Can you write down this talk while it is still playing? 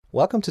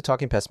Welcome to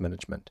Talking Pest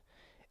Management.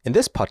 In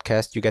this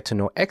podcast, you get to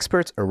know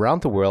experts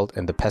around the world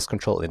in the pest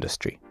control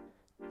industry.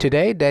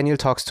 Today, Daniel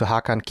talks to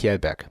Hakan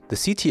Kjellberg, the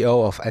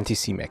CTO of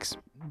Anticimex.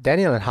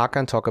 Daniel and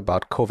Hakan talk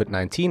about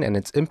COVID-19 and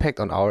its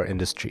impact on our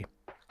industry.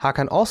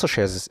 Hakan also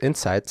shares his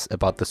insights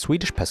about the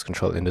Swedish pest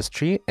control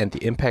industry and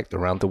the impact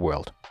around the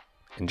world.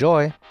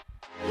 Enjoy!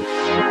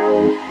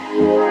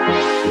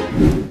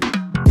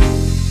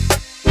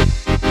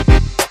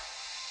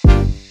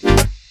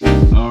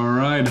 All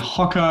right,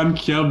 Hakan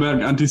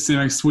Kjellberg,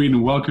 Anticimex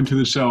Sweden. Welcome to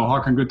the show.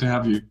 Hakan, good to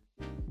have you.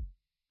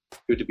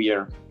 Good to be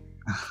here.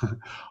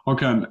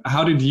 Hakan,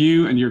 how did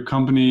you and your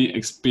company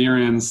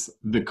experience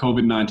the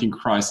COVID-19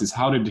 crisis?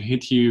 How did it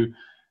hit you,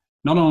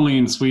 not only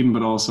in Sweden,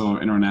 but also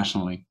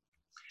internationally?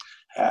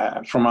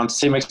 From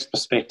Anticimex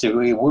perspective,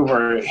 we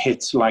were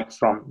hit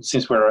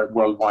since we're a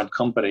worldwide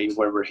company,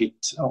 where we're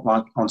hit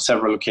on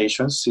several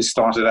occasions. It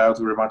started out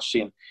very much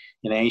in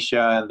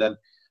Asia and then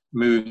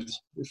moved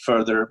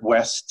further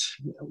west,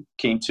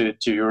 came to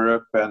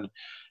Europe, and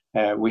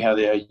we had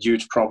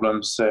huge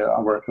problems.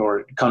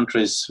 Our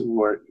countries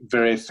were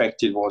very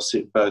affected, was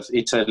both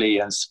Italy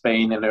and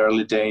Spain in the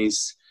early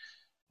days.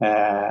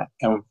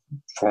 And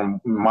from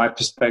my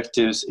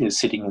perspective,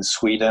 sitting in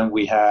Sweden,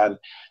 we had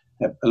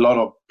a lot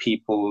of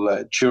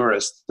people,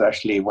 tourists,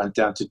 actually went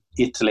down to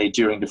Italy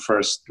during the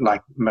first,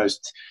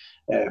 most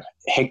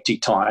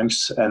hectic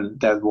times,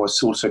 and that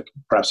was also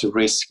perhaps a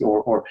risk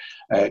or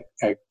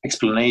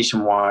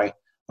explanation why,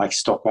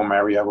 Stockholm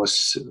area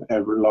was a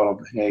lot of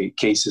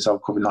cases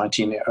of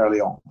COVID-19 early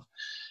on.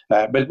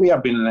 But we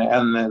have been,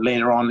 and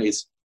later on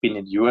it's been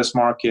in the US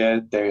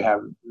market. They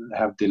have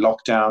the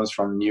lockdowns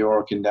from New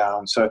York and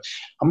down. So,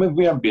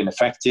 we have been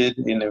affected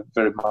in a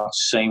very much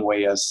same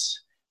way as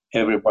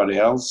everybody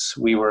else.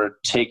 We were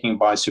taken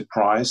by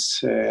surprise,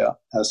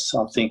 as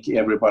I think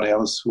everybody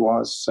else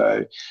was.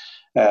 So,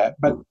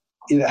 but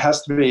it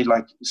has to be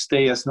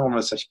stay as normal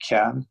as you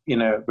can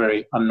in a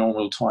very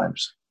unnormal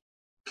times.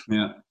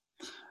 Yeah.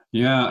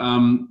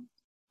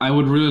 I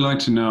would really like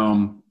to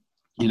know,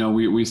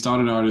 we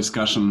started our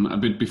discussion a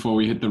bit before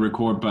we hit the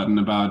record button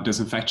about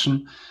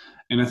disinfection.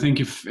 And I think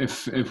if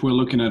we're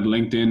looking at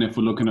LinkedIn, if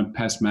we're looking at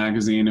Pest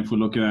Magazine, if we're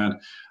looking at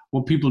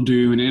what people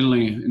do in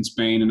Italy, in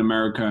Spain, in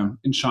America,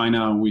 in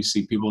China, we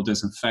see people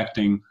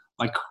disinfecting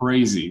like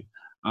crazy.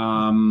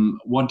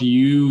 What do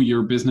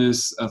your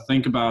business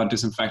think about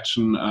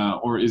disinfection,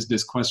 or is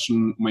this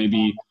question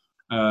maybe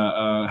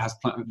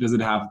does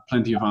it have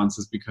plenty of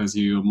answers because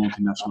you're a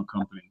multinational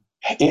company?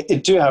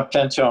 It do have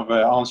plenty of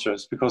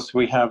answers because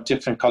we have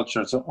different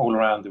cultures all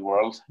around the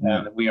world,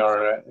 and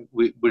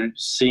we're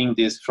seeing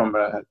this from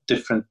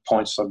different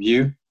points of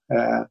view.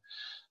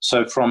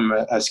 So from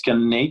a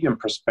Scandinavian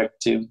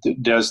perspective,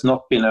 there's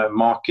not been a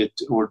market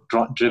or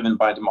driven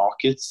by the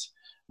markets.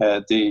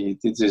 The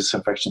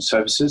disinfection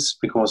services,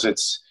 because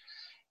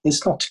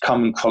it's not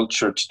common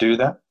culture to do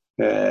that.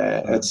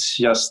 It's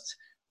just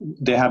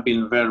they have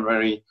been very,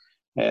 very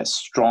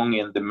strong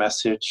in the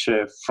message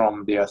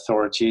from the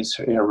authorities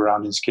here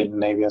around in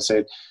Scandinavia.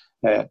 Said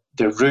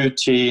the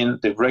routine,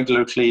 the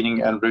regular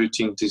cleaning and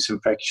routine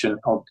disinfection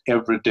of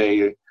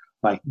everyday,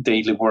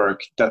 daily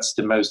work, that's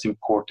the most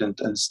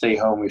important, and stay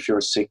home if you're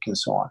sick and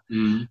so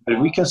on. But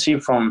we can see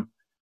from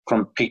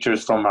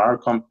pictures from our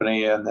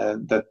company and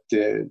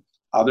that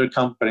other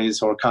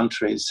companies or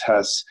countries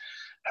have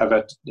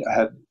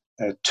had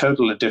a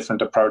totally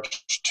different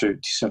approach to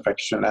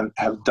disinfection and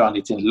have done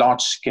it in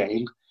large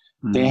scale.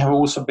 They have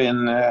also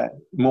been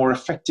more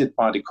affected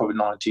by the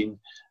COVID-19,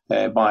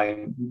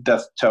 by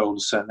death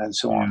tolls and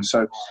so on.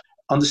 So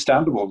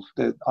understandable.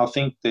 I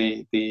think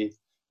we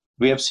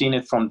have seen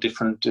it from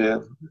different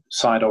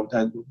side of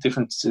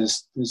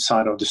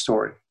the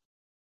story.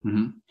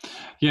 Mm-hmm.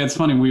 Yeah, it's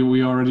funny.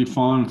 We already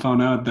found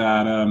out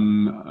that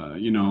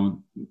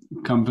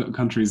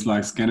countries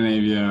like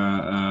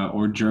Scandinavia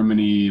or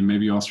Germany,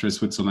 maybe Austria,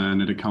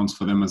 Switzerland, it accounts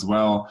for them as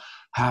well,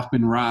 have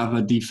been rather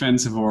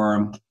defensive,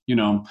 or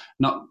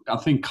not. I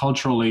think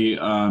culturally,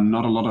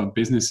 not a lot of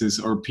businesses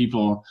or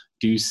people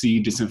do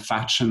see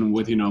disinfection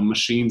with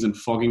machines and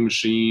fogging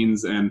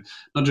machines, and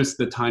not just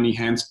the tiny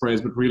hand sprays,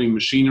 but really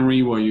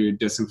machinery where you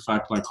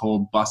disinfect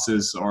whole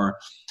buses or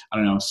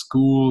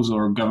schools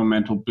or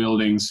governmental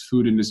buildings,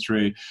 food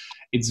industry.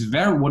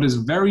 What is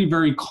very,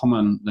 very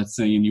common, let's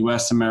say in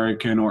US,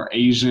 American or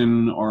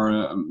Asian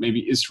or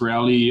maybe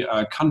Israeli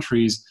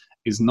countries,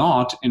 is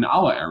not in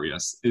our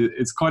areas.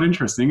 It's quite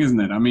interesting, isn't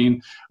it?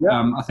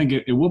 I think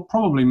it will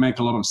probably make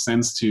a lot of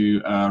sense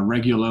to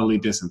regularly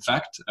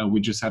disinfect.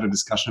 We just had a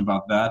discussion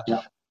about that.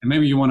 Yeah. And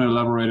maybe you want to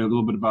elaborate a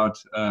little bit about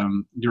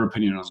your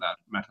opinion on that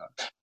matter.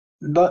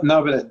 But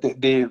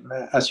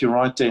as you're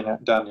right,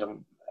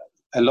 Daniel,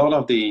 a lot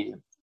of the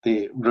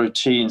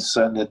routines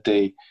and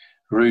the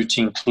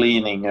routine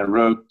cleaning and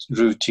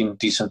routine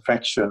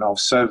disinfection of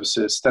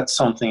services, that's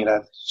something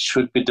that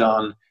should be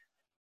done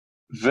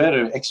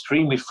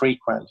extremely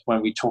frequent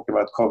when we talk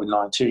about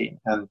COVID-19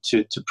 and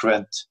to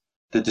prevent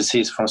the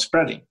disease from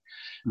spreading.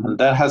 And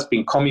that has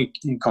been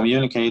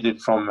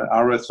communicated from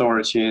our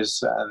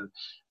authorities and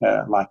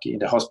like in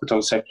the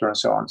hospital sector and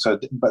so on. So,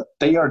 but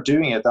they are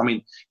doing it. I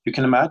mean, you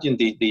can imagine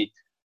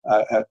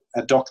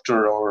a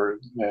doctor or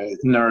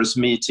nurse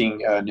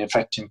meeting an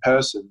infected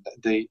person.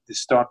 They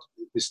start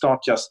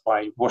just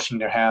by washing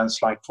their hands,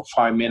 like for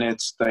 5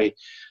 minutes. They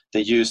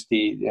use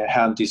the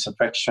hand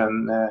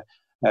disinfection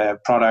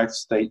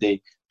products.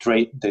 They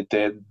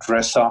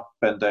dress up,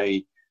 and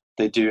they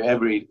do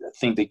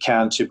everything they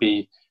can to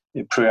be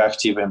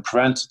proactive and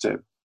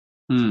preventative.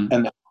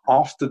 And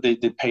after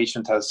the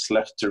patient has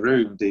left the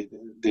room,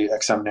 the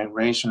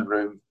examination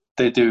room,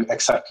 they do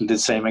exactly the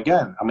same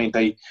again. I mean,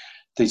 they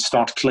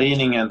start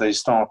cleaning, and they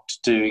start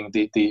doing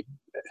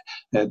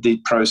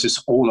the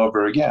process all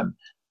over again.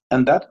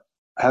 And that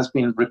has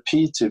been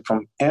repeated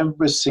from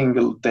every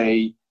single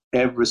day,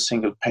 every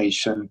single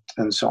patient,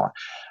 and so on.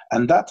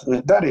 And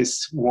that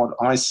is what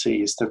I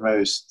see is the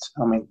most,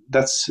 I mean,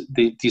 that's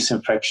the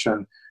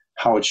disinfection,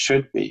 how it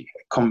should be,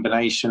 a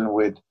combination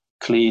with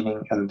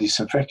cleaning and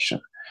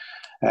disinfection.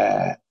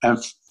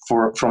 And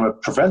from a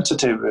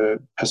preventative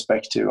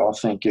perspective, I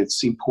think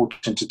it's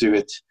important to do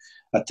it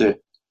at the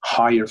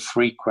higher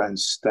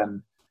frequency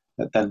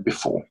than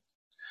before.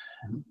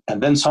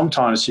 And then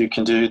sometimes you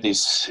can do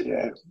this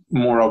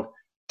more of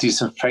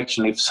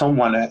disinfection if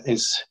someone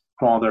is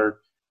rather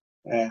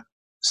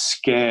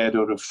scared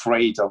or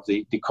afraid of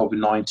the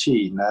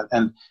COVID-19,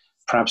 and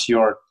perhaps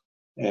you're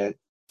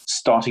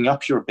starting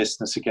up your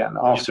business again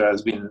after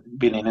has been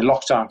in a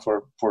lockdown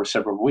for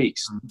several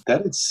weeks.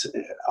 That it's,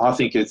 I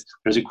think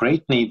there's a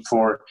great need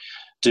for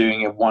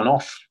doing a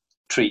one-off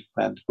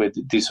treatment with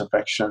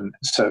disinfection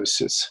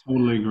services.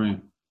 Totally agree.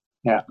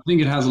 Yeah, I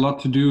think it has a lot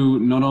to do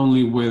not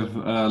only with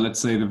let's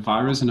say the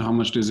virus and how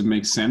much does it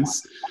make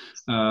sense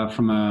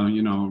from a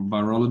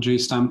virology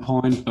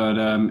standpoint, but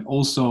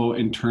also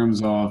in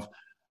terms of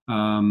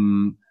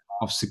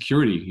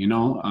security,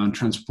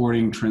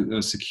 transporting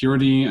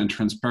security and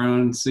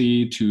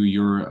transparency to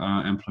your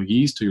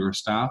employees, to your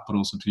staff, but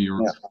also to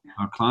your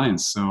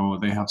clients, so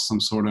they have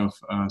some sort of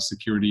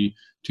security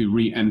to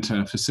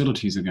re-enter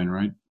facilities again,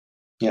 right?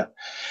 Yeah,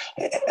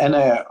 and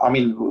I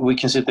mean, we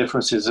can see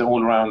differences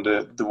all around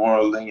the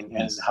world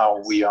in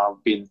how we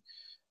have been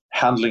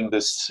handling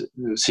this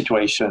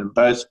situation,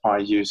 both by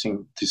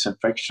using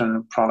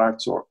disinfection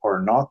products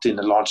or not in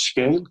a large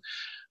scale.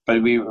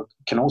 But we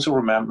can also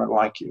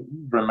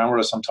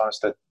remember sometimes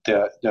that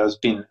there has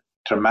been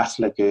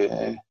dramatic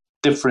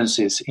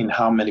differences in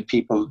how many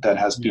people that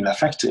has been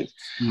affected.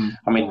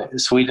 I mean,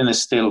 Sweden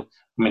is still,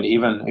 I mean,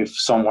 even if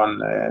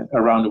someone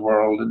around the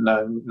world,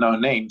 no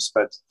names,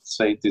 but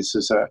say this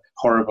is a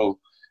horrible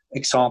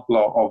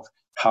example of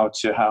how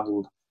to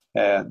handle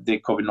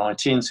the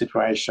COVID-19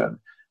 situation,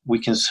 we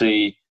can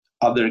see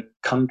other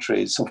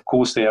countries, of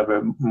course, they have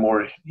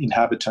more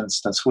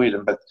inhabitants than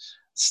Sweden, but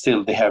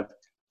still they have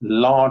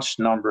large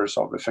numbers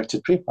of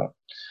affected people.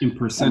 In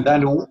percent.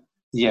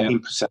 In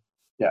percent.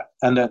 Yeah,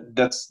 and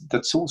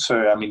that's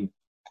also, I mean,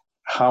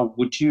 how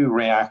would you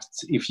react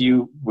if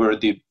you were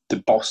the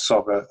boss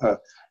of a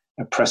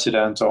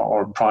president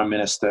or prime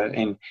minister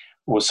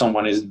or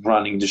someone is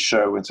running the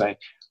show and say,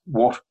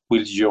 what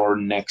will your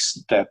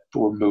next step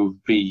or move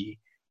be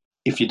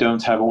if you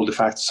don't have all the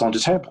facts on the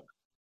table?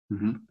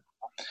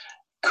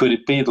 Could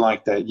it be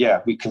like that?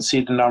 Yeah, we can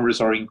see the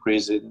numbers are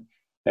increasing.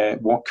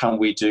 What can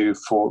we do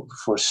for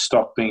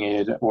stopping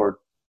it, or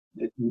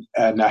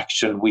an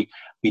action we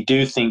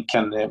do think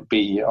can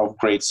be of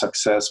great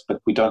success,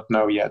 but we don't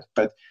know yet.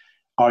 But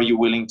are you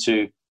willing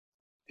to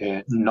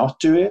not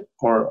do it,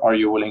 or are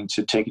you willing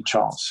to take a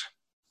chance?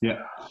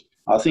 Yeah,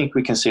 I think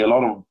we can see a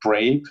lot of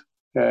brave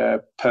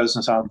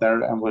persons out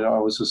there, and we've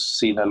also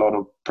seen a lot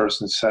of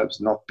persons who have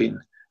not been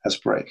as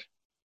brave.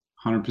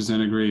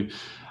 100% agree.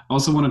 I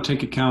also want to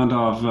take account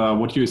of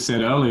what you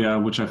said earlier,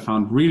 which I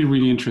found really,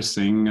 really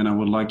interesting, and I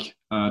would like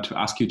to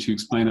ask you to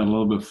explain it a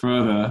little bit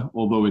further,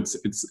 although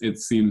it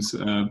seems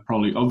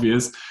probably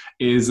obvious,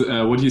 is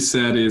what you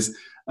said is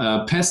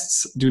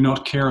pests do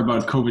not care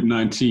about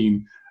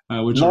COVID-19.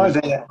 No,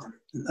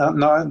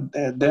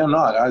 they're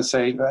not. I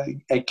say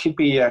it could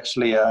be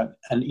actually an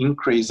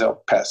increase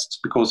of pests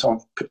because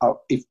of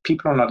if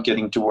people are not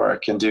getting to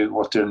work and do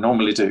what they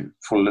normally do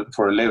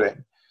for a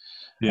living.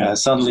 Yeah.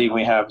 Suddenly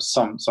we have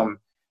some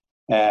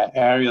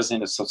areas in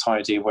the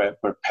society where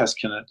pests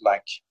can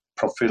like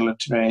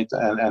proliferate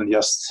and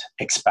just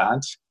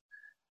expand.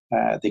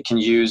 They can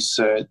use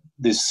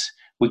this.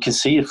 We can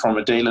see it from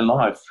a daily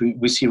life.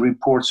 We see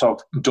reports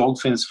of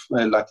dolphins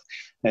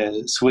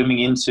swimming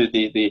into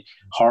the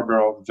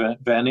harbor of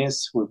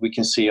Venice. We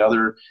can see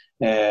other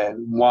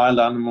wild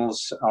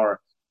animals are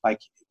like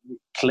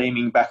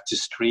claiming back to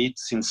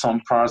streets in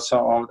some parts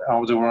of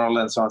the world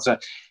and so on. So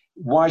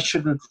why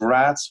shouldn't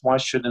rats, why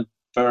shouldn't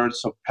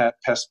birds or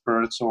pest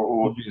birds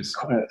or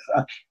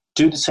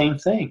do the same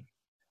thing?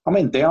 I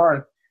mean,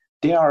 they're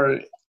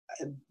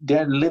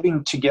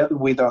living together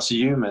with us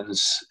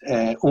humans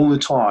all the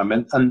time,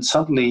 and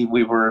suddenly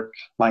we were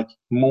like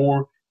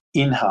more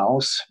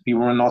in-house. We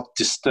were not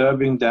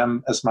disturbing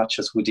them as much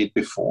as we did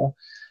before.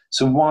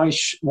 So why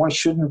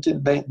shouldn't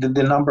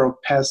the number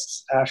of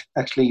pests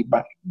actually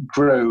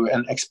grow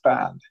and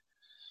expand?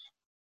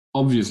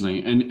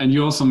 Obviously, and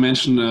you also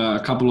mentioned a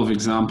couple of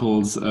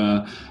examples.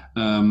 The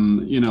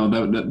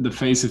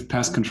face of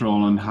pest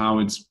control and how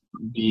it's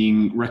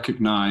being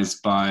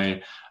recognized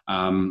by,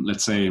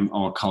 let's say,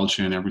 our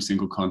culture in every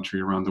single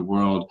country around the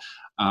world.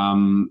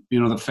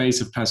 The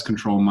face of pest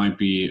control might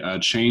be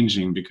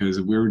changing because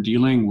we're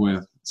dealing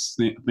with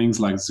things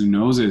like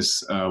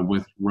zoonosis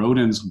with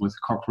rodents, with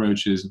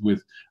cockroaches,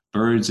 with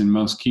birds and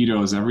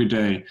mosquitoes every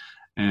day.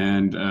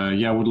 And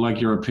I would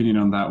like your opinion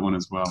on that one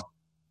as well.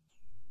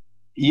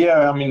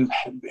 Yeah, I mean,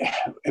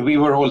 we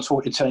were all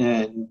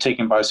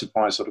taken by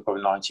surprise of the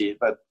COVID-19,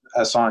 but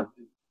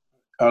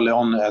early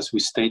on, as we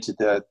stated,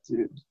 that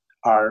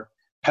our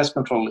pest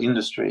control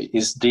industry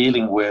is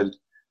dealing with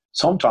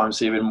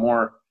sometimes even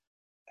more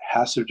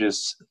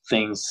hazardous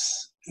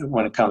things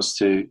when it comes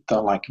to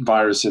like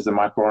viruses and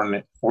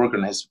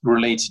microorganisms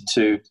related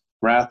to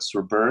rats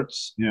or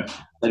birds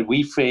that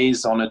we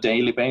face on a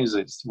daily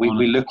basis.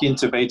 We look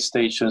into bait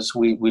stations,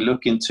 we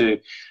look into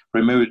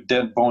remove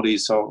dead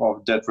bodies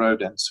of dead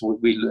rodents,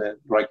 we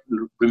like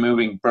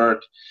removing bird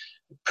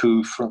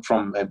poo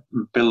from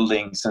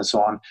buildings and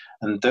so on.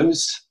 And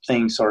those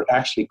things are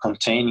actually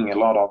containing a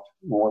lot of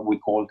what we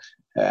call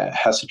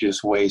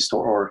hazardous waste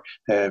or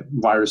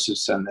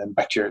viruses and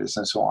bacteria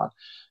and so on.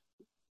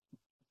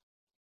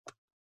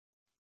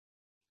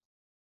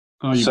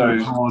 Oh,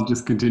 I'll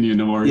just continue,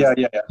 no worries.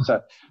 Yeah.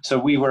 So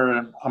we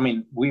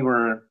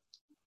were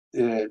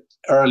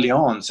early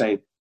on say,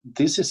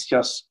 this is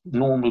just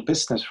normal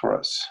business for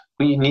us.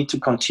 We need to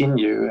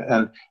continue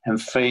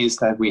and face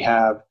that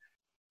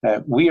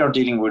we are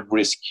dealing with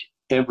risk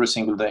every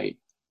single day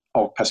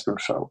of pest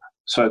control.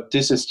 So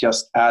this is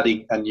just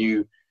adding a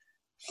new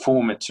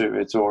format to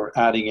it or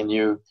adding a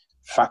new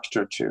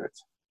factor to it.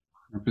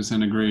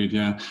 100% agreed.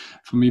 Yeah,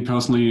 for me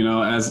personally,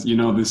 as you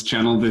know, this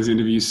channel, this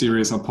interview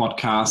series or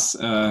podcasts,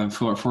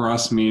 for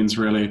us means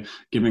really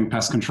giving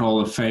pest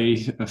control a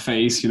face,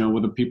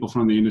 with the people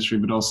from the industry,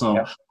 but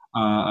also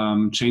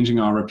changing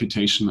our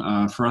reputation.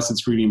 For us,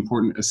 it's really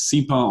important. As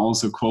SIPA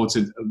also quotes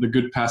it, the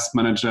good pest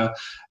manager.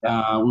 We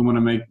want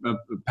to make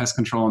pest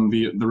control and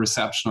the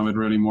reception of it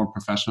really more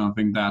professional. I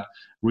think that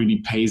really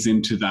pays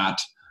into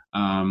that,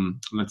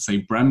 let's say,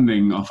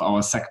 branding of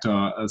our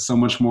sector so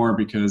much more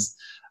because.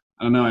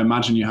 I don't know,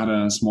 imagine you had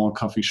a small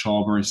coffee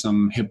shop or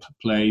some hip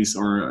place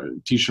or a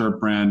t-shirt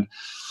brand.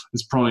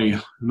 It's probably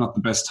not the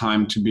best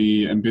time to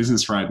be in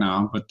business right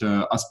now, but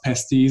us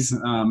pesties,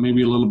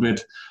 maybe a little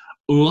bit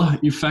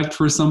effect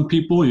for some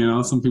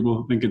people. Some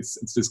people think it's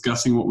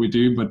disgusting what we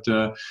do, but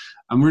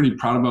I'm really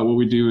proud about what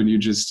we do. And you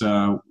just,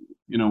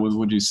 with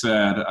what you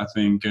said, I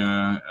think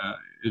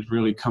it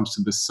really comes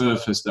to the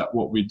surface that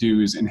what we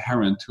do is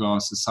inherent to our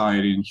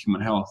society and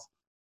human health.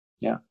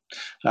 Yeah,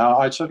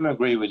 I totally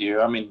agree with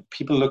you. I mean,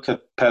 people look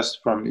at pests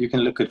you can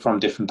look at it from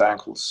different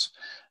angles.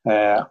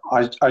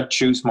 I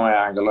choose my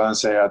angle and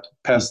say that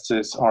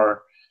pests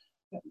are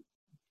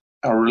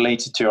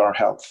related to our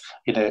health.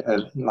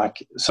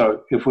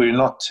 So if we're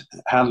not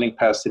handling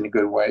pests in a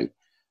good way,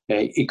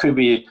 it could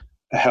be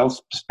a health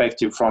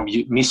perspective from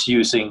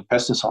misusing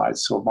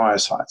pesticides or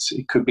biocides.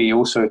 It could be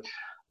also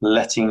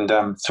letting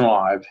them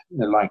thrive,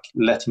 like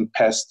letting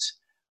pests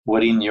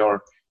within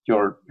your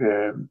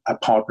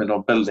apartment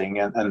or building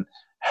and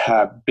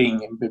have being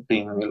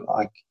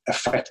like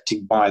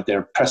affected by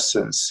their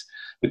presence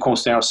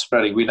because they are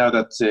spreading. We know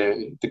that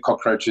the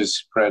cockroaches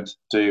spread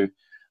to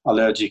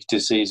allergic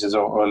diseases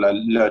or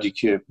allergic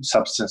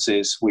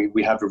substances.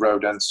 We have the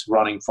rodents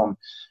running from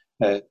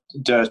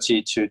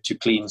dirty to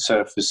clean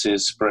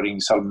surfaces, spreading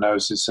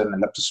salmonellosis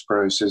and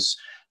leptospirosis.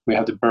 We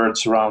have the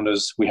birds around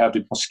us. We have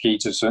the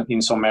mosquitoes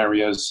in some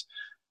areas.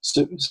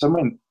 So I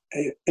mean,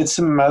 it's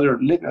a matter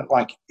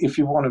like if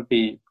you want to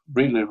be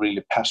really,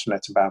 really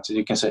passionate about it,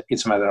 you can say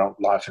it's a matter of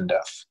life and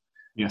death.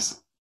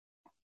 Yes.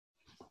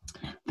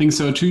 I think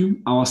so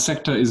too. Our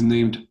sector is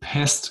named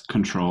pest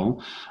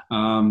control.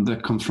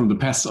 That comes from the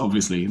pest,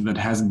 obviously, that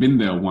has been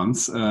there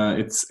once.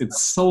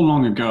 It's so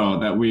long ago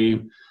that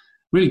we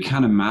really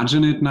can't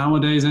imagine it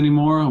nowadays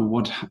anymore.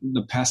 How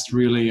the pest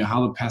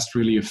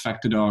really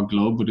affected our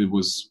globe, but it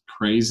was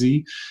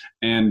crazy.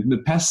 And the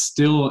pest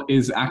still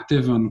is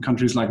active in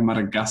countries like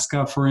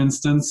Madagascar, for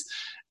instance.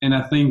 And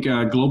I think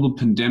a global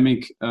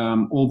pandemic,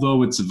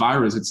 although it's a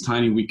virus, it's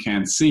tiny, we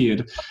can't see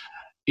it,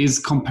 is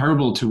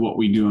comparable to what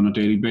we do on a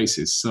daily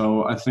basis.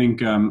 So I think,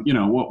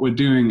 what we're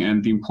doing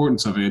and the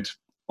importance of it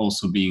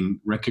also being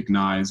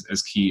recognized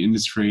as key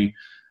industry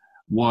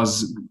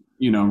was,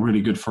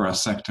 really good for our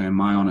sector, in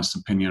my honest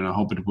opinion. I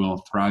hope it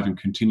will thrive and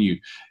continue.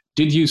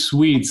 Did you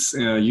Swedes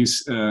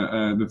use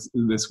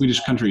the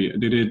Swedish country?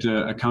 Did it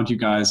account you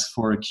guys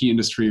for a key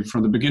industry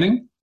from the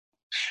beginning?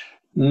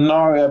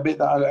 No,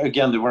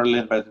 again, they were a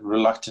little bit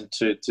reluctant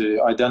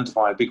to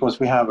identify because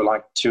we have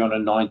like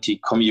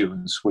 290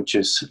 communes, which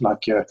is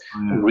like a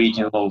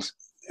regional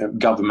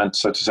government,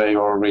 so to say,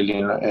 or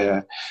really,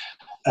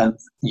 and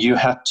you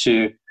had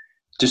to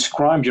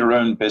describe your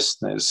own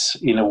business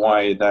in a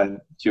way that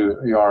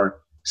you are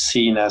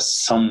seen as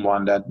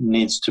someone that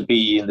needs to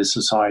be in the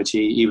society,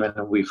 even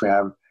if we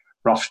have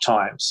rough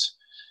times.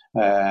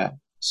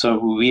 So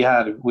we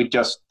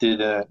just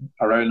did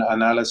our own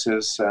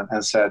analysis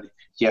and said,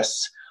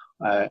 yes,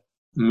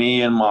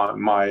 me and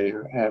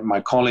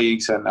my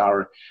colleagues and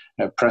our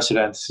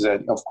president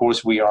said, of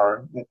course, we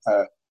are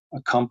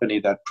a company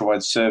that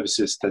provides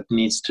services that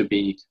needs to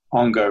be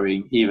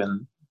ongoing,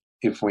 even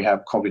if we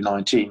have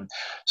COVID-19.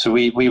 So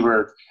we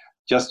were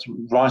just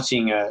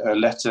writing a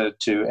letter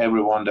to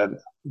everyone that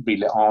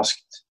really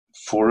asked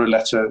for a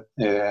letter,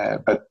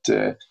 but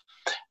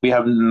we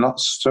have not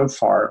so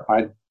far.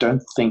 I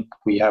don't think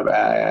we have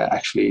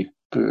actually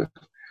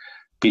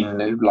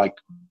been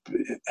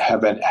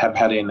have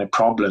had any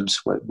problems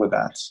with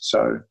that.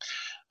 So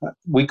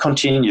we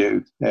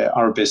continue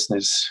our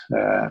business.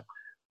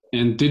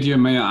 And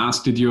may I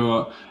ask, did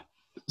your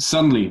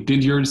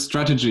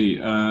strategy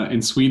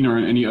in Sweden or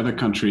in any other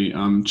country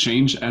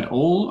change at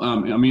all?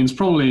 I mean, it's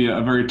probably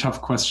a very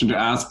tough question to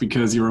ask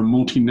because you're a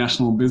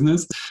multinational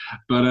business,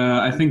 but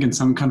I think in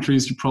some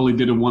countries you probably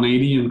did a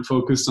 180 and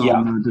focused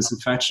on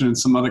disinfection. In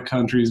some other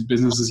countries,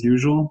 business as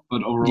usual,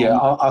 but overall. Yeah,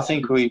 I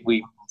think we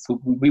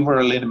were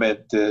a little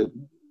bit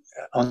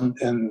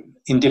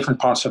in different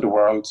parts of the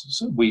world.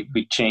 So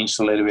we changed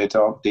a little bit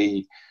of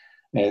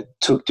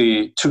took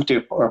the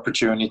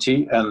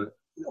opportunity and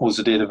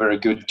also did a very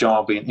good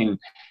job in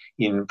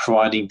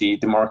providing the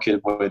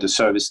market with the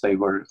service they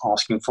were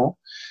asking for.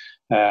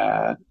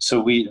 So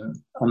we,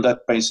 on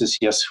that basis,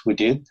 yes, we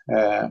did.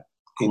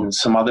 In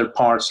some other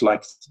parts,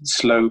 like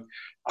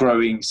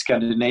slow-growing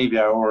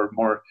Scandinavia or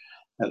more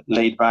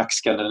laid-back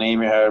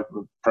Scandinavia,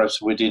 perhaps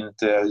we didn't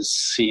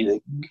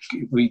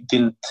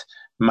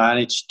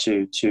manage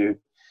to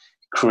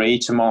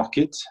create a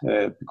market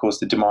because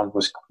the demand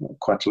was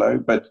quite low.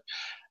 But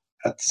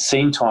at the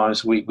same time,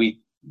 we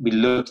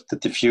looked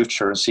at the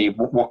future and see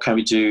what can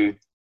we do,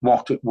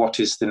 what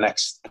is the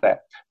next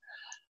step,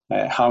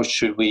 how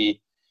should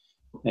we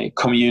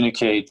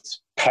communicate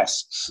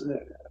pests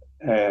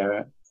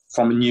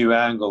from a new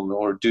angle,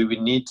 or do we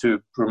need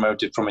to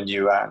promote it from a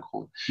new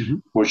angle,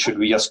 or should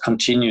we just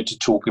continue to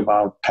talk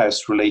about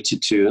pests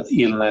related to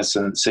illness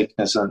and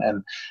sickness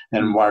and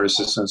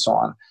viruses and so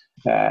on,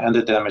 and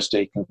the damage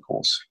they can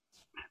cause.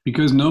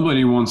 Because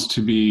nobody wants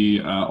to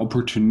be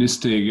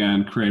opportunistic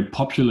and create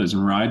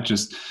populism, right?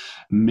 Just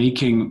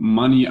making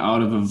money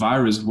out of a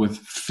virus with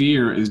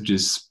fear is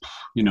just,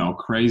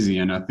 crazy.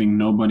 And I think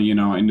nobody in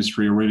our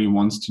industry really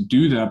wants to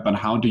do that. But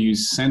how do you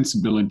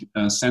sensibly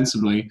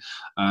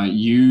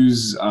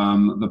use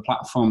the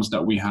platforms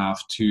that we have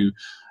to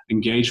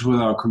engage with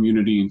our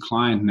community and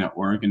client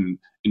network and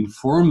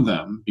inform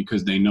them,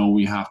 because they know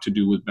we have to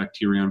do with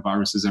bacteria and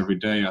viruses every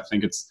day? I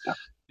think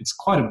it's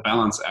quite a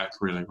balance act,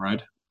 really,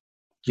 right?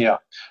 Yeah,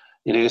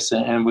 it is.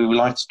 And we would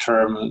like to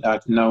term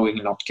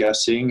knowing, not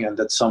guessing. And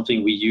that's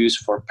something we use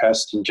for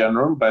pests in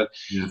general. But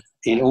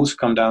it also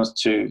comes down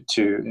to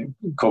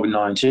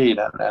COVID-19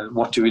 and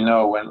what do we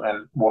know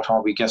and what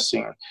are we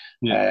guessing.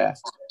 Yeah.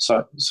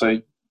 So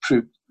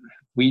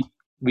we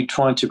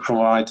try to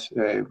provide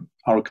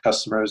our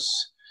customers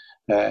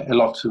with a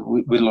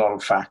lot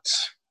of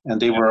facts. And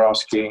they were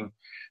asking,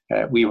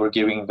 we were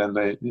giving them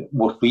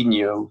what we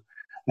knew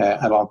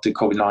about the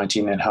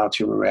COVID-19 and how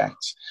to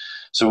react.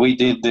 So we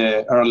did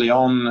early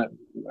on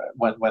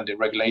when the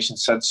regulation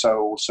said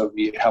so. So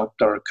we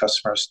helped our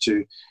customers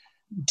to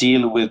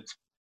deal with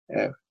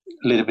a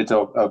little bit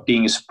of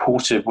being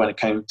supportive when it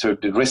came to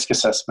the risk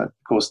assessment,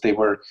 because they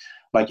were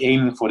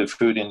aiming for the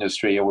food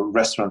industry or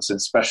restaurants and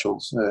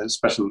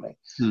especially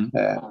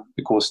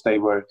because they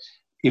were,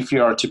 if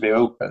you are to be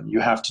open, you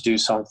have to do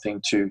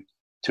something to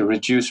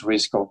reduce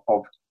risk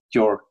of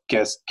your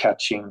guests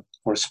catching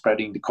or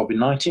spreading the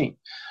COVID-19.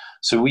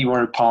 So we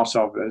were part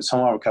of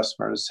some of our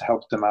customers,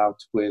 helped them out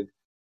with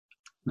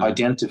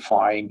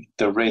identifying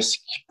the risk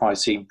by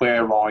seeing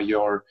where are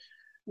your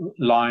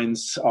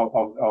lines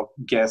of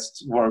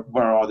guests, where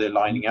are they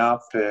lining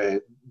up?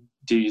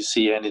 Do you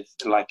see any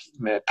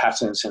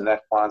patterns in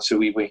that one? So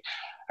we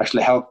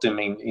actually helped them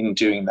in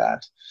doing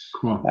that.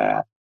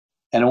 Cool.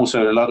 And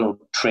also a lot of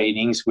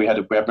trainings. We had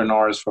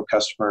webinars for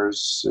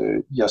customers,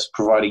 just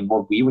providing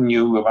what we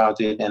knew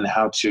about it and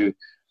how to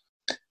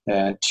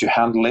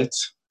handle it.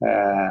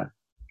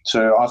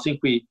 So I think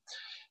we,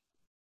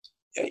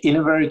 in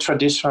a very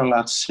traditional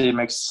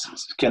CMX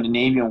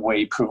Scandinavian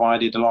way,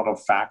 provided a lot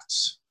of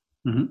facts.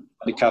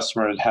 The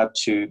customer had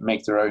to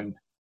make their own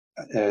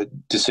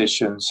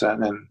decisions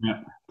and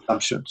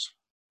assumptions.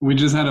 We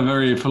just had a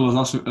very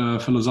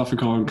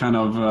philosophical kind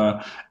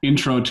of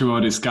intro to our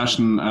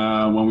discussion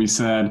when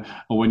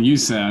you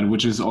said,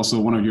 which is also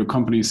one of your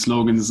company's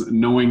slogans,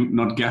 knowing,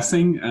 not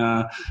guessing,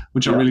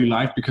 which I really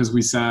like, because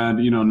we said,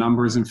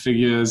 numbers and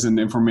figures and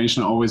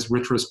information are always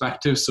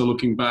retrospective. So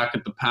looking back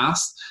at the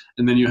past,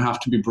 and then you have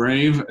to be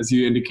brave, as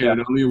you indicated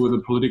earlier, with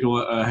the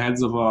political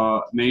heads of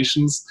our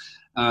nations.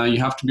 you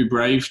have to be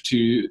brave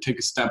to take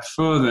a step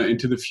further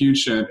into the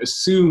future and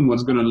assume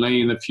what's going to lay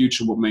in the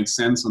future, what makes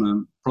sense on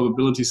a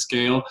probability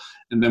scale,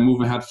 and then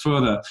move ahead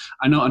further.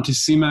 I know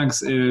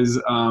Anticimex is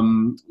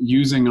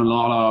using a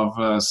lot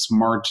of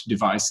smart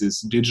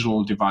devices,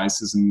 digital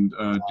devices, and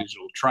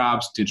digital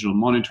traps, digital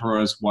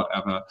monitors,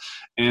 whatever.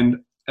 And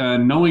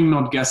knowing,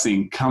 not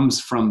guessing, comes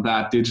from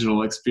that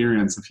digital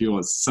experience of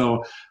yours.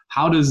 So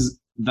how does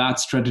that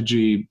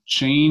strategy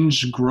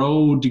change,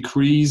 grow,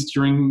 decrease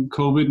during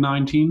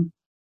COVID-19?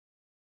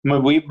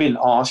 Well, we've been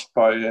asked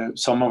by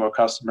some of our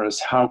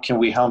customers, how can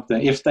we help them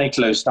if they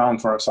close down,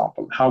 for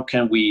example? How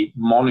can we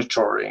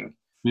monitoring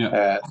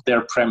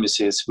their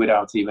premises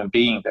without even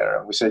being there?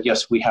 And we said,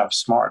 yes, we have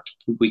smart.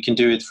 We can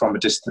do it from a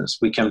distance.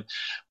 We can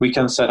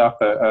set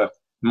up a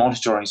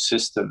monitoring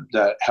system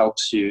that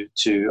helps you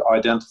to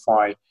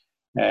identify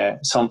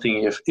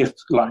something if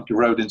like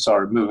rodents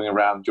are moving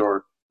around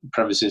your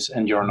premises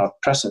and you're not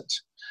present.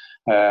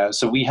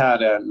 So we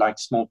had like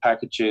small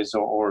packages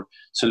or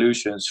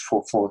solutions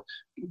for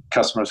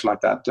customers like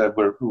that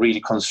were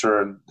really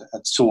concerned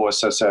and saw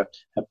us as a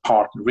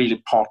partner,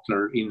 really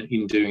partner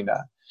in doing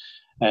that.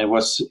 And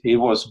it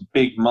was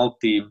big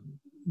multi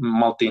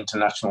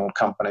international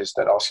companies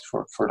that asked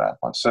for that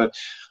one. So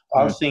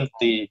I think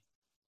the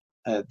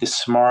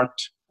smart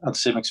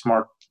Anticimex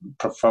smart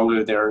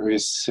portfolio there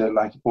is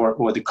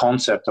or the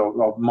concept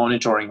of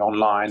monitoring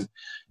online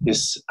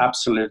is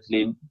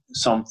absolutely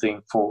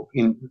something for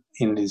in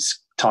this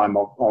time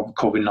of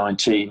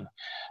COVID-19,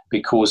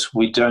 because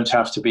we don't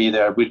have to be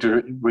there. We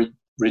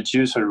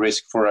reduce the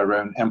risk for our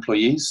own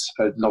employees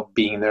not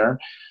being there,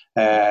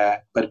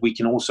 but we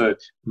can also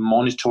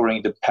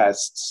monitoring the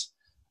pests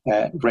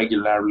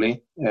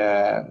regularly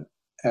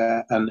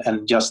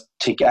and just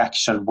take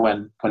action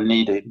when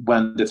needed,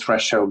 when the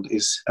threshold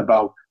is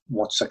above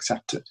what's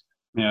accepted.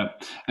 Yeah,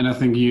 and I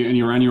think you in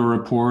your annual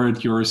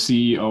report, your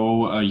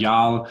CEO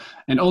Jarl,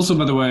 and also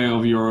by the way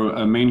of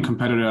your main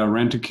competitor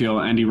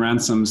Rentokil, Andy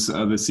Ransom's the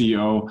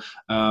CEO,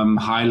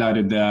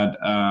 highlighted that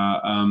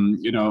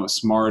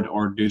smart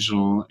or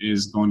digital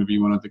is going to be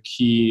one of the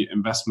key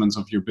investments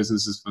of your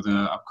businesses for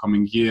the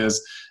upcoming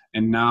years.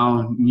 And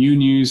now new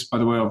news, by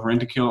the way, of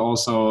Rentokil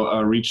also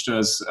reached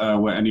us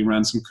where Andy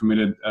Ransom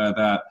communicated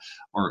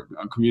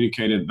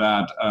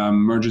that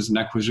mergers and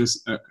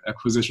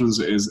acquisitions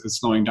is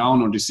slowing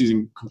down or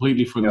deceasing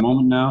completely for the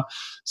moment now.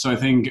 So I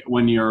think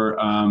when you're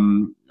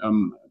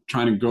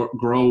trying to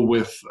grow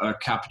with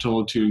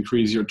capital to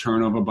increase your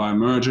turnover by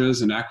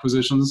mergers and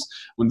acquisitions,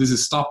 when this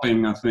is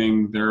stopping, I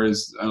think there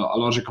is a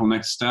logical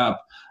next step.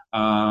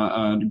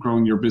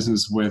 Growing your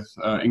business with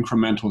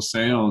incremental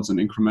sales and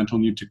incremental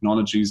new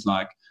technologies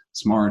like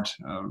Smart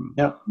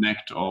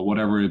Connect or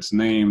whatever it's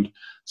named.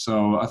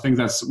 So I think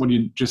that's what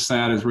you just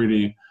said is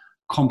really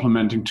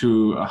complementing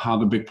to how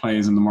the big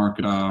players in the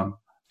market are.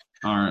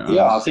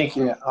 I think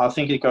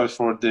it goes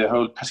for the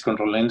whole pest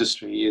control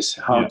industry is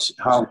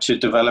how to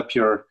develop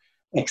your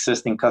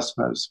existing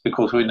customers,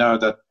 because we know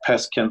that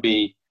pests can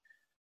be.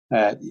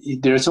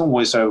 There's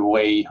always a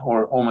way,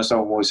 or almost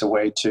always a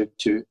way, to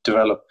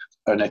develop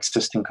an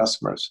existing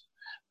customers,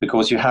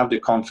 because you have the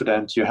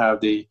confidence, you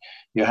have the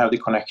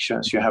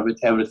connections, you have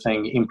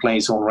everything in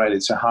place already.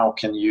 So how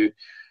can you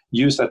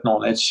use that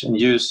knowledge and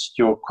use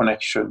your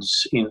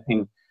connections in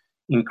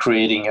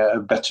creating a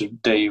better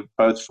day,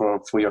 both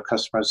for your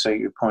customers, say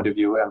your point of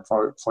view, and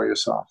for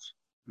yourself?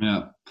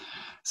 Yeah.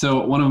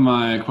 So one of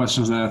my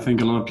questions that I think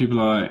a lot of people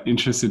are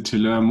interested to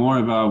learn more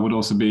about would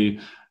also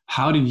be,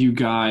 how did you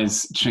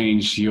guys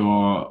change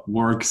your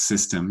work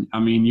system? I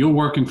mean, you're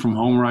working from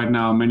home right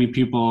now. Many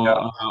people,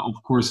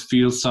 of course,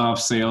 field staff,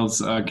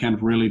 sales can't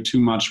really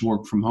too much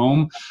work from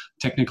home.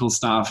 Technical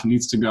staff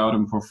needs to go out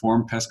and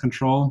perform pest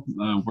control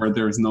where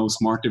there is no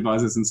smart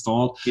devices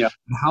installed. Yeah.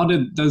 How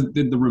did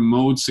the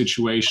remote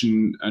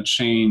situation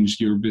change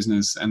your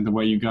business and the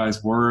way you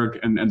guys work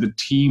and the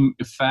team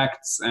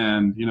effects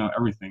and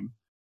everything?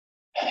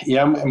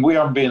 Yeah, we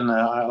have been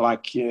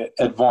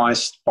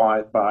advised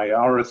by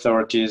our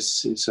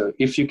authorities. So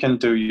if you can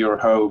do your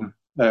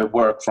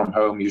work from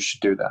home, you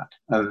should do that.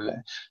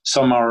 And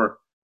some our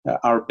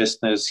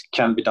business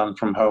can be done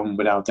from home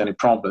without any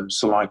problems.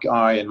 So like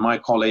I and my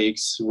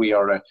colleagues, we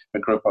are a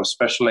group of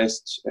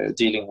specialists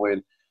dealing with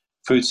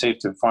food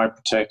safety, fire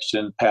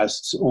protection,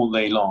 pests all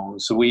day long.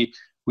 So we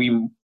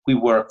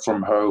work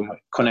from home,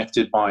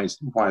 connected via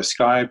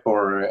Skype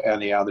or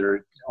any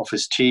other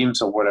Office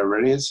Teams or whatever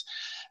it is.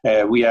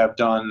 We have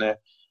done,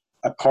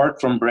 apart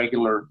from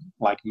regular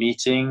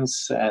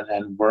meetings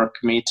and work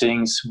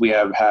meetings, we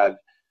have had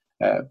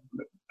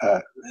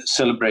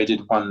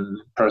celebrated one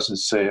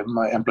person's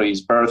my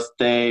employee's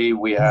birthday.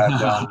 We have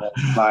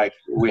done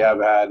we have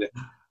had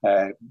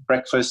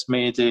breakfast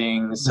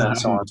meetings and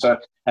so on. So,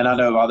 and I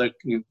know other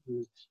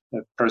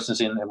persons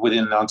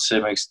within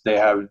Anticimex, they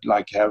have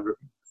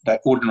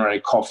that ordinary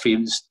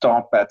coffee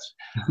stop at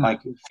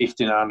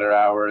 1500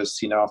 hours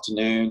in the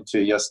afternoon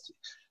to just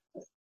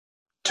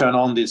turn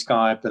on the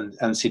Skype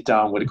and sit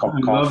down with a cup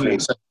of coffee.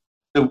 So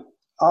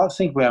I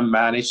think we are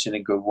managed in a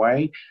good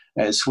way.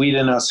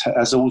 Sweden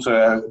has also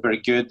a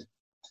very good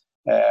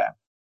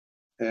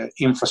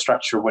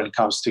infrastructure when it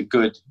comes to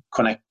good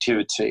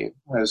connectivity.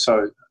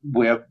 So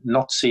we have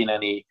not seen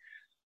any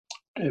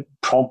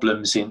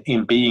problems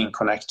in being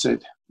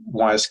connected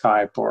via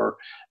Skype or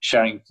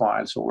sharing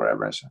files or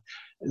wherever. So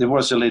there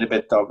was a little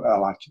bit of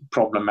like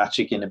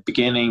problematic in the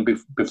beginning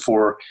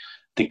before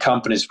the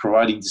companies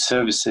providing the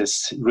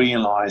services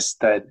realized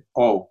that,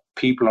 oh,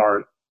 people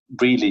are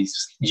really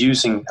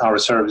using our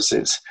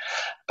services.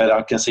 But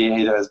I can see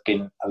it has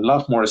been a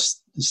lot more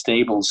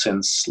stable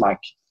since, like,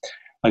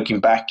 looking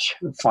back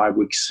 5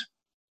 weeks.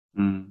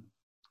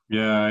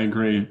 Yeah, I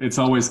agree. It's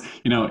always,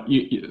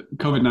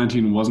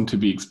 COVID-19 wasn't to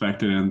be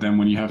expected. And then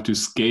when you have to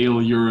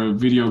scale your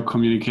video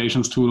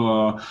communications tool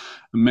or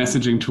a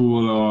messaging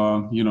tool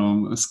or,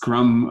 a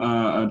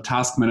Scrum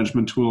task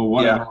management tool or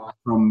whatever,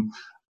 from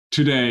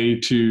today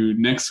to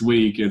next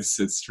week,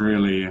 it's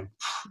really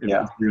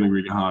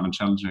really hard and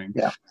challenging.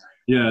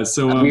 Yeah.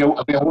 So we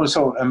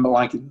also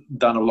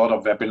done a lot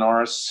of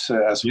webinars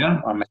as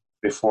I mentioned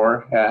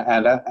before,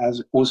 and that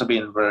has also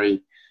been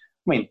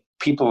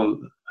people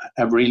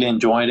have really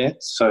enjoyed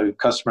it. So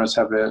customers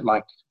have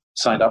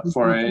signed up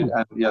for it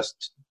and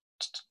just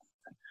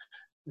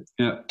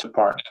took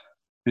part.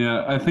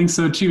 Yeah, I think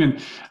so too. And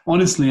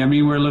honestly,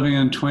 we're living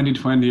in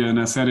 2020, and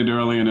I said it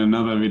earlier in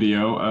another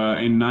video.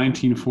 In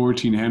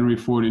 1914, Henry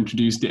Ford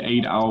introduced the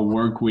 8-hour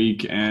work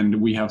week, and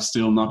we have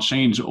still not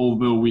changed,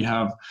 although we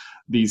have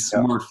these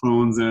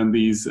smartphones and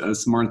these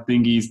smart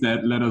thingies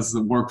that let us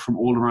work from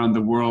all around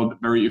the world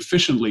very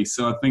efficiently.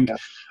 So I think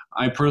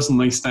I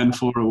personally stand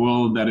for a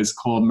world that is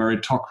called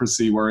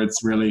meritocracy, where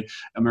it's really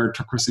a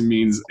meritocracy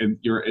means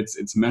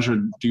it's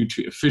measured due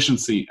to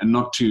efficiency and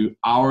not to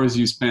hours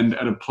you spend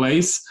at a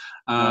place,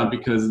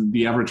 because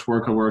the average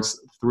worker works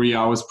 3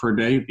 hours per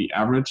day, the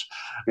average.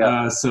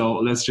 So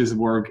let's just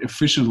work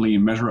efficiently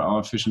and measure our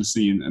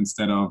efficiency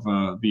instead of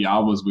the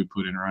hours we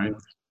put in, right?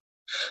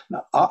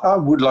 I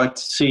would like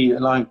to see,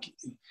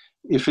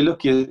 if you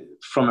look at it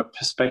from a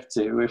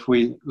perspective, if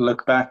we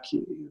look back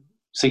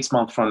 6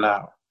 months from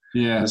now,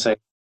 and say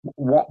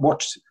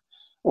what,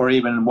 or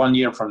even 1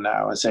 year from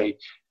now, and say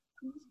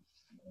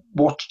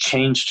what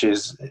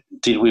changes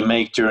did we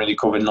make during the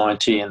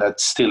COVID-19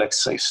 that still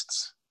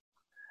exists?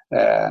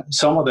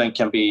 Some of them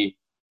can be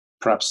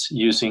perhaps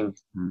using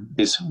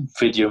these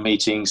video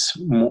meetings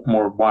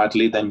more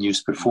widely than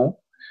used before.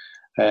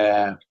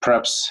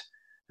 Perhaps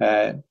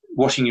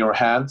washing your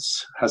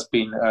hands has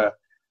been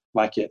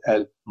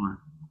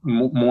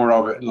more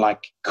of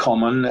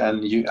common,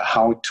 and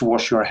how to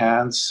wash your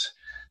hands.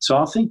 So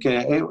I think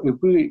it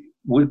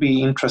would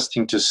be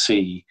interesting to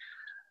see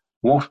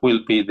what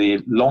will be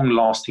the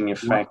long-lasting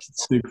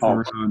effects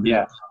of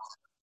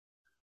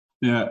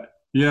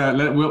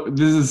Well,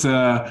 this is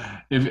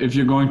if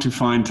you're going to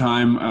find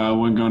time,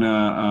 we're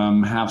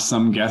gonna have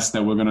some guests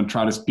that we're gonna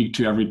try to speak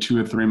to every 2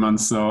 or 3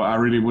 months. So I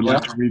really would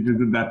like to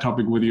revisit that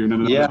topic with you.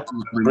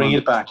 Bring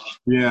it back.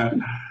 Yeah.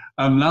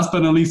 Last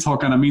but not least,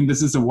 Håkan,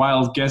 this is a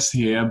wild guess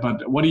here,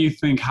 but what do you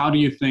think? How do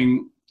you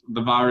think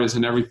the virus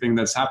and everything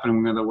that's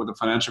happening with the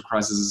financial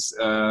crisis is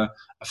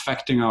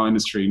affecting our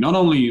industry? Not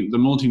only the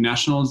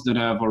multinationals that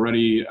have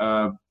already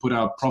put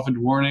out profit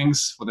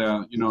warnings for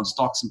their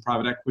stocks and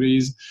private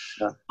equities,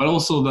 but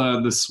also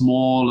the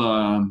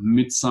small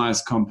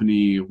mid-sized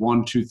company,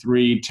 1, 2,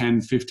 3,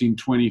 10, 15,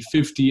 20,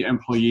 50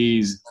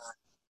 employees.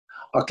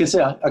 I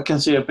can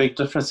see a big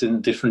difference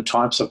in different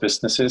types of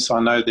businesses. I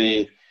know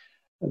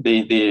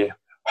the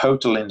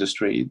hotel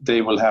industry,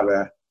 they will have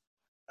a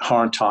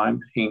hard time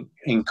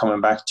in coming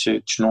back to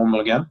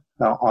normal again,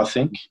 I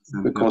think,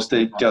 because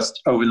they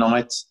just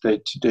overnight they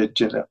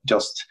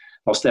just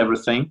lost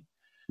everything.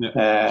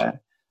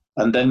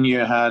 And then you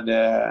had,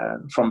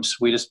 from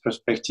Swedish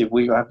perspective,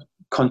 we have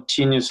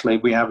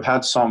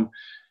had some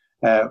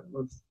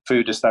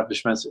food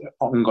establishments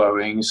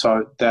ongoing,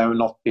 so there will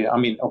not be,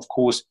 of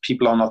course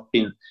people are not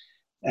been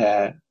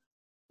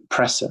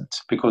present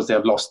because they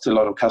have lost a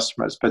lot of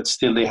customers, but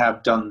still they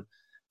have done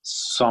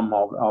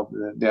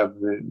they have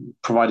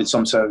provided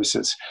some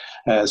services.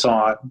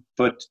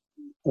 But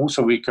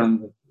also we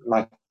can,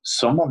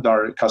 some of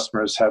our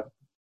customers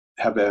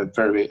have a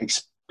very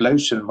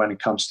explosion when it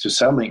comes to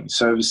selling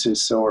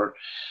services, or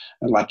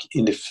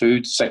in the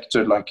food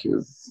sector,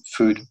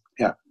 food.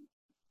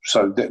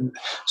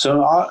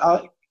 So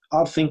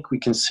I think we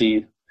can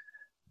see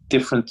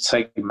different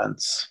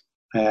segments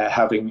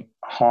having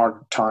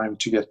hard time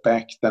to get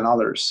back than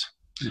others.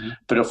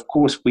 But of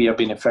course we have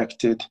been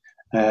affected.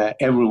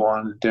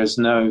 Everyone, there's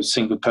no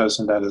single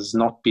person that has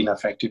not been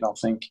affected, I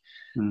think.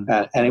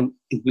 And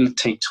it will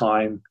take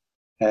time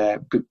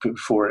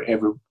before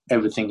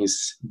everything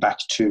is back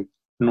to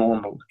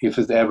normal, if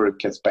it ever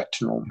gets back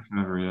to normal.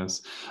 Never,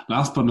 yes.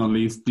 Last but not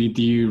least, did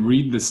you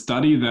read the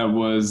study that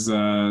was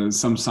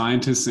some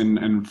scientists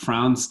in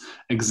France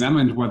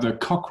examined whether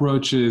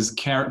cockroaches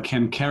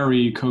can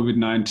carry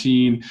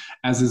COVID-19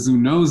 as a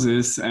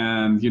zoonosis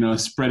and,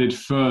 spread it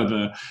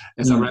further?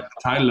 As I read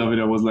the title of it,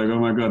 I was like, oh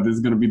my God, this is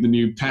going to be the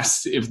new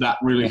pest if that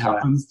really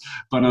happens.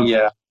 But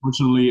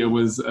unfortunately, it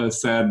was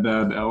said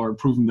that, or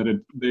proven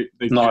that they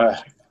can.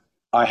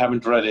 I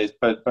haven't read it,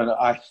 but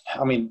I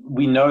mean,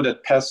 we know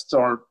that pests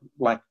are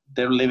like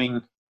they're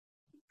living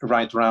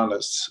right around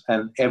us,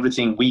 and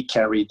everything we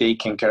carry, they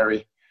can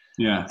carry.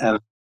 Yeah. And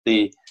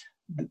the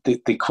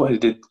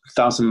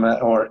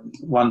 $1,000 or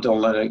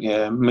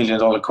 $1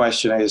 million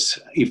question is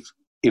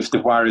if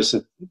the virus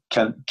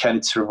can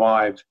it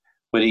survive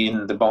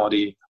within the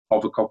body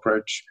of a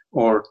cockroach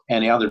or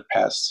any other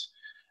pest,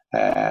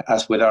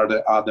 as with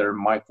other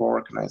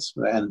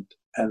microorganisms,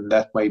 and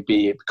that may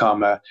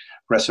become a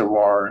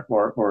reservoir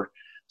or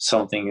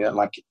something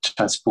like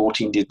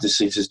transporting the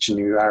diseases to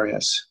new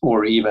areas,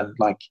 or even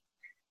like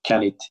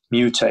can it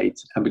mutate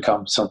and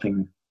become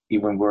something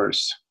even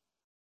worse?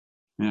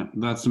 Yeah,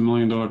 that's $1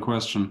 million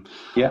question.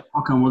 Yeah.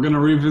 Håkan, we're going to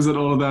revisit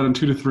all of that in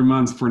 2 to 3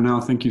 months. For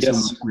now, thank you so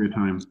much for your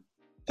time.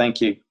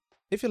 Thank you.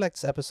 If you liked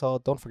this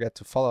episode, don't forget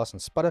to follow us on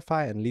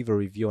Spotify and leave a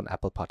review on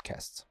Apple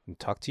Podcasts. And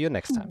talk to you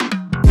next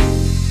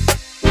time.